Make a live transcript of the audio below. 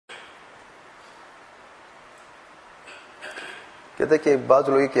کہتے ہیں کہ بعض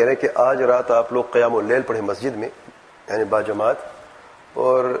لوگ یہ کہہ رہے ہیں کہ آج رات آپ لوگ قیام اللیل پڑھیں مسجد میں، یعنی باجماعت،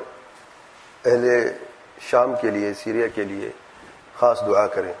 اور اہل شام کے لیے، سیریا کے لیے خاص دعا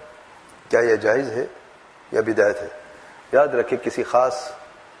کریں. کیا یہ جائز ہے یا بدعت ہے؟ یاد رکھیں کسی خاص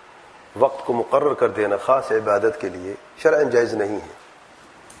وقت کو مقرر کر دینا خاص عبادت کے لیے شرعاً جائز نہیں ہے،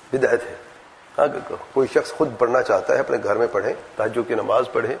 بدعت ہے. اگر کوئی شخص خود پڑھنا چاہتا ہے اپنے گھر میں پڑھے، تہجد کی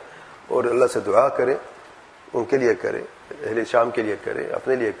نماز پڑھے اور اللہ سے دعا کرے، ان کے لیے کرے، اہل شام کے لیے کرے،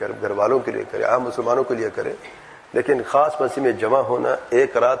 اپنے لیے کرے، گھر والوں کے لیے کرے، عام مسلمانوں کے لیے کرے. لیکن خاص مسجد میں جمع ہونا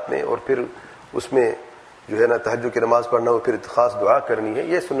ایک رات میں اور پھر اس میں جو ہے نا تہجد کی نماز پڑھنا اور پھر خاص دعا کرنی ہے،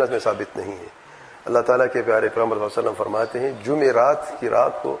 یہ سنت میں ثابت نہیں ہے. اللہ تعالیٰ کے پیارے پیغمبر صلی اللہ علیہ وسلم فرماتے ہیں جمعرات کی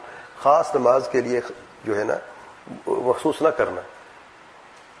رات کو خاص نماز کے لیے جو ہے نا مخصوص نہ کرنا.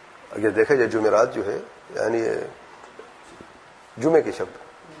 اگر دیکھا جائے جمعرات جو ہے یعنی جمعے کے شب،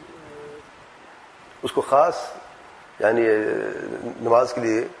 اس کو خاص یعنی نماز کے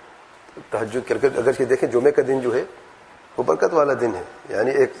لیے تہجد کر کے اگر دیکھیں جمعے کا دن جو ہے وہ برکت والا دن ہے،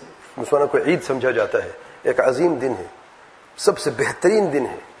 یعنی ایک مسلمانوں کو عید سمجھا جاتا ہے، ایک عظیم دن ہے، سب سے بہترین دن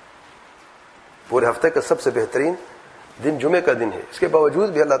ہے، پورے ہفتے کا سب سے بہترین دن جمعے کا دن ہے. اس کے باوجود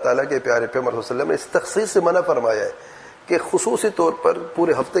بھی اللہ تعالیٰ کے پیارے پیغمبر صلی اللہ علیہ وسلم نے اس تخصیص سے منع فرمایا ہے کہ خصوصی طور پر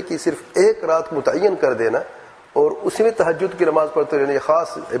پورے ہفتے کی صرف ایک رات متعین کر دینا اور اسی میں تہجد کی نماز پڑھتے رہنا، یہ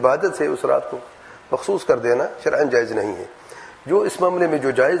خاص عبادت سے اس رات کو مخصوص کر دینا شرعاً جائز نہیں ہے. جو اس معاملے میں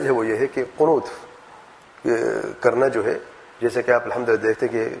جو جائز ہے وہ یہ ہے کہ قنوت کرنا جو ہے، جیسے کہ آپ الحمدللہ دیکھتے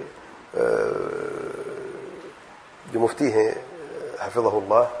کہ جو مفتی ہیں حفظہ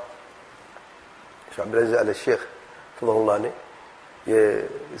اللہ شاہ عبد العزیز علی الشیخ حفظہ اللہ نے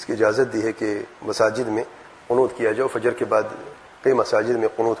یہ اس کی اجازت دی ہے کہ مساجد میں قنوت کیا جائے. فجر کے بعد کئی مساجد میں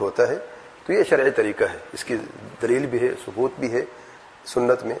قنوت ہوتا ہے، تو یہ شرعی طریقہ ہے، اس کی دلیل بھی ہے، ثبوت بھی ہے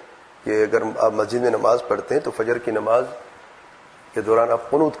سنت میں کہ اگر آپ مسجد میں نماز پڑھتے ہیں تو فجر کی نماز کے دوران آپ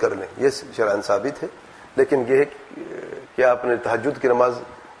قنوت کر لیں، یہ شرعاً ثابت ہے. لیکن یہ ہے کہ آپ نے تہجد کی نماز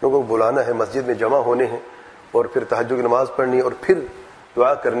لوگوں کو بلانا ہے، مسجد میں جمع ہونے ہیں اور پھر تہجد کی نماز پڑھنی ہے اور پھر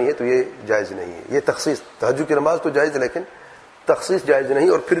دعا کرنی ہے، تو یہ جائز نہیں ہے. یہ تخصیص تہجد کی نماز تو جائز ہے لیکن تخصیص جائز نہیں،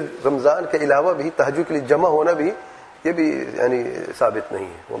 اور پھر رمضان کے علاوہ بھی تہجد کے لیے جمع ہونا بھی یہ بھی یعنی ثابت نہیں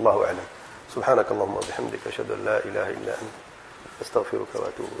ہے. واللہ اعلم. سبحانک اللہم و بحمدک اشہد ان لا الہ الا انت استغفرک و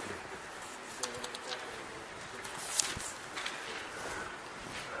اتوب الیک.